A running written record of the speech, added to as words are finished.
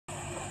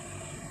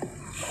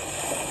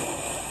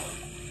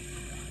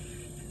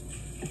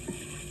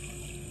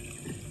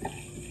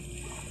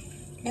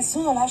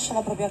Nessuno lascia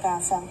la propria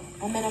casa,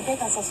 a meno che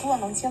casa sua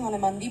non siano le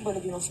mandibole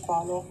di uno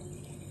squalo.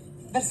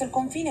 Verso il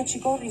confine ci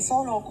corri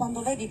solo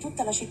quando vedi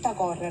tutta la città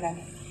correre,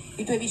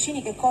 i tuoi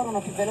vicini che corrono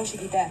più veloci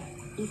di te,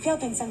 il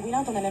fiato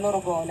insanguinato nelle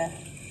loro gole,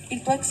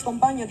 il tuo ex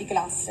compagno di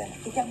classe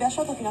che ti ha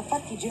baciato fino a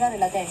farti girare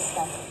la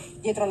testa,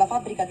 dietro la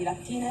fabbrica di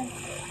lattine,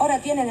 ora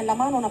tiene nella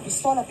mano una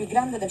pistola più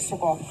grande del suo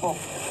corpo.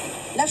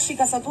 Lasci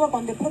casa tua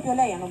quando è proprio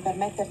lei a non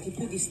permetterti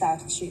più di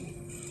starci.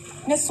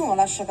 Nessuno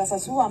lascia casa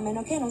sua a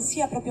meno che non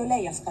sia proprio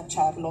lei a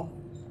scacciarlo.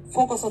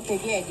 Fuoco sotto i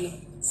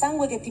piedi,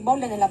 sangue che ti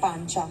bolle nella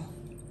pancia.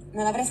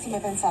 Non avresti mai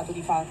pensato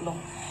di farlo,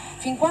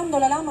 fin quando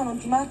la lama non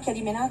ti macchia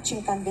di minacce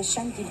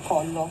incandescenti il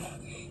collo.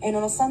 E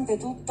nonostante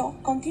tutto,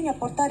 continui a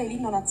portare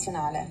l'inno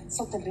nazionale,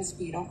 sotto il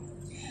respiro.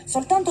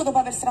 Soltanto dopo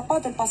aver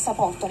strappato il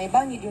passaporto nei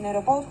bagni di un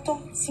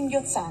aeroporto,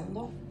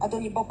 singhiozzando, ad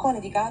ogni boccone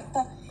di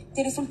carta, ti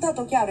è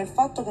risultato chiaro il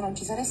fatto che non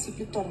ci saresti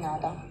più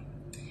tornata.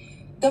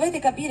 Dovete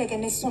capire che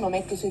nessuno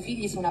mette i suoi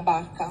figli su una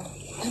barca,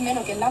 a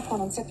meno che l'acqua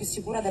non sia più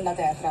sicura della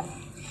terra.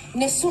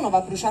 Nessuno va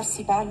a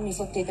bruciarsi i palmi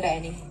sotto i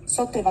treni,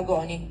 sotto i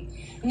vagoni.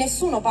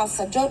 Nessuno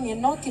passa giorni e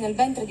notti nel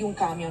ventre di un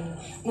camion,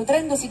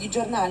 nutrendosi di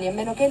giornali, a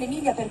meno che le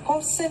miglia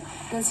percorse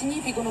non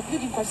significano più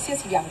di un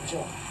qualsiasi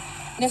viaggio.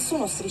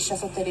 Nessuno striscia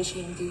sotto i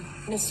recinti,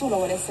 nessuno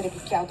vuole essere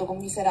picchiato,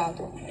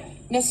 commiserato.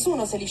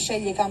 Nessuno se li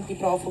sceglie i campi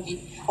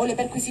profughi o le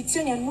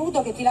perquisizioni a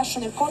nudo che ti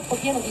lasciano il corpo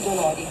pieno di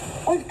dolori,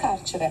 o il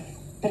carcere,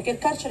 perché il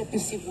carcere è più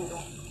sicuro.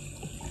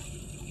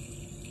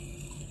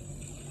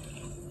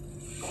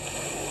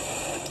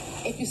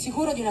 È più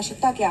sicuro di una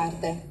città che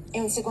arde,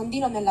 e un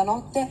secondino nella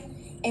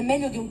notte è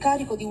meglio di un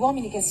carico di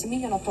uomini che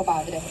assomigliano a tuo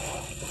padre.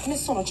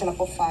 Nessuno ce la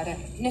può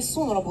fare,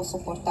 nessuno lo può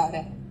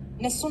sopportare,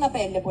 nessuna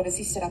pelle può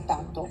resistere a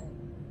tanto.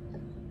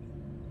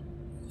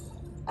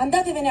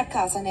 Andatevene a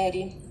casa,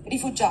 neri,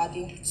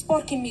 rifugiati,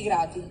 sporchi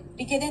immigrati,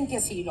 richiedenti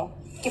asilo,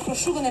 che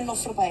prosciugano il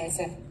nostro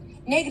paese,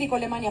 negri con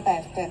le mani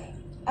aperte.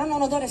 Hanno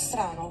un odore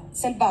strano,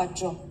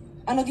 selvaggio.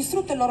 Hanno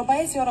distrutto il loro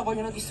paese e ora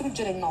vogliono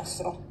distruggere il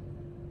nostro.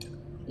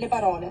 Le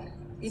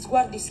parole, gli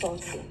sguardi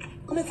storti.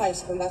 Come fai a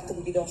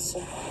scrollarteli di dosso?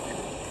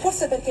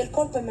 Forse perché il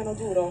colpo è meno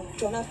duro,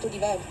 c'è un arto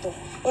diverto,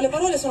 o le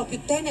parole sono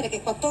più tenere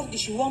che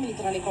 14 uomini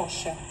tra le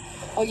cosce,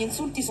 o gli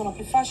insulti sono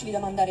più facili da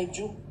mandare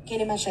giù che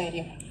le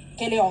macerie,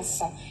 che le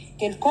ossa,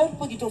 che il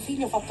corpo di tuo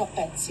figlio fatto a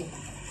pezzi.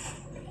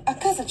 A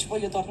casa ci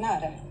voglio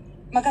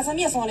tornare, ma casa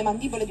mia sono le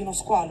mandibole di uno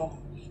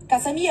squalo.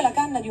 Casa mia è la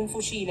canna di un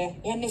fucile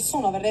e a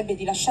nessuno verrebbe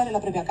di lasciare la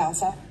propria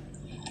casa,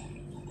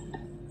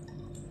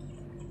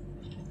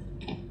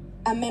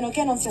 a meno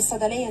che non sia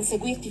stata lei a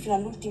inseguirti fino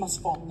all'ultima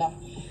sponda,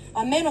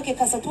 a meno che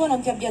casa tua non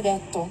ti abbia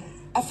detto: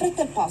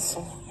 affretta il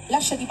passo,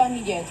 lasciati i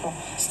panni dietro,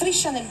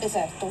 striscia nel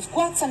deserto,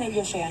 sguazza negli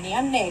oceani,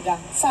 annega,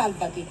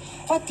 salvati,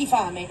 fatti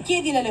fame,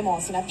 chiedi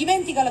l'elemosina,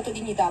 dimentica la tua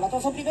dignità, la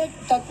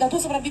tua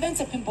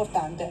sopravvivenza è più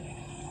importante.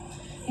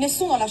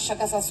 Nessuno lascia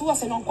casa sua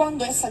se non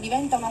quando essa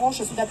diventa una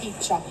voce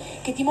sudaticcia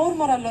che ti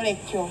mormora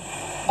all'orecchio: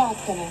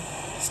 vattene,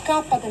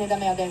 scappatene da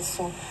me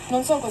adesso.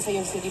 Non so cosa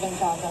io sia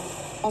diventata,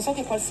 ma so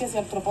che qualsiasi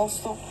altro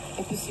posto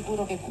è più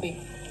sicuro che qui.